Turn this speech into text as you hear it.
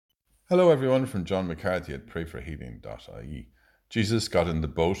Hello, everyone, from John McCarthy at prayforhealing.ie. Jesus got in the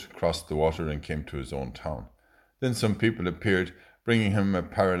boat, crossed the water, and came to his own town. Then some people appeared, bringing him a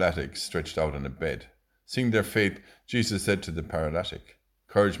paralytic stretched out on a bed. Seeing their faith, Jesus said to the paralytic,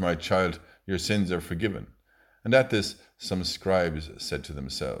 "Courage, my child, your sins are forgiven." And at this, some scribes said to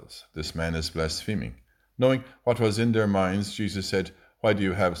themselves, "This man is blaspheming." Knowing what was in their minds, Jesus said, "Why do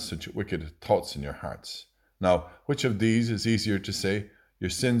you have such wicked thoughts in your hearts? Now, which of these is easier to say, 'Your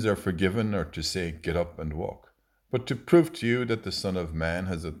sins are forgiven,' or to say, 'Get up and walk'?" But to prove to you that the Son of Man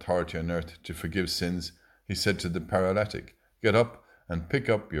has authority on earth to forgive sins, he said to the paralytic, "Get up and pick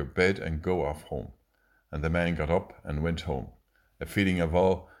up your bed and go off home." And the man got up and went home. A feeling of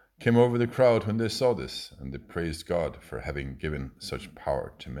awe came over the crowd when they saw this, and they praised God for having given such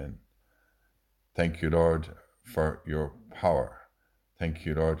power to men. Thank you, Lord, for your power. Thank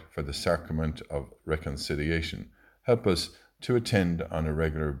you, Lord, for the sacrament of reconciliation. Help us to attend on a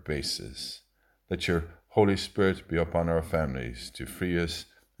regular basis. Let your Holy Spirit be upon our families to free us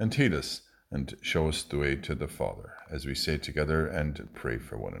and heal us and show us the way to the Father, as we say together and pray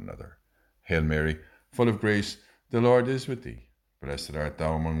for one another. Hail Mary, full of grace, the Lord is with thee. Blessed art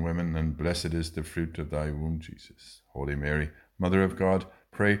thou among women, and blessed is the fruit of thy womb, Jesus. Holy Mary, Mother of God,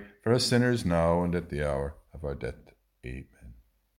 pray for us sinners now and at the hour of our death. Amen.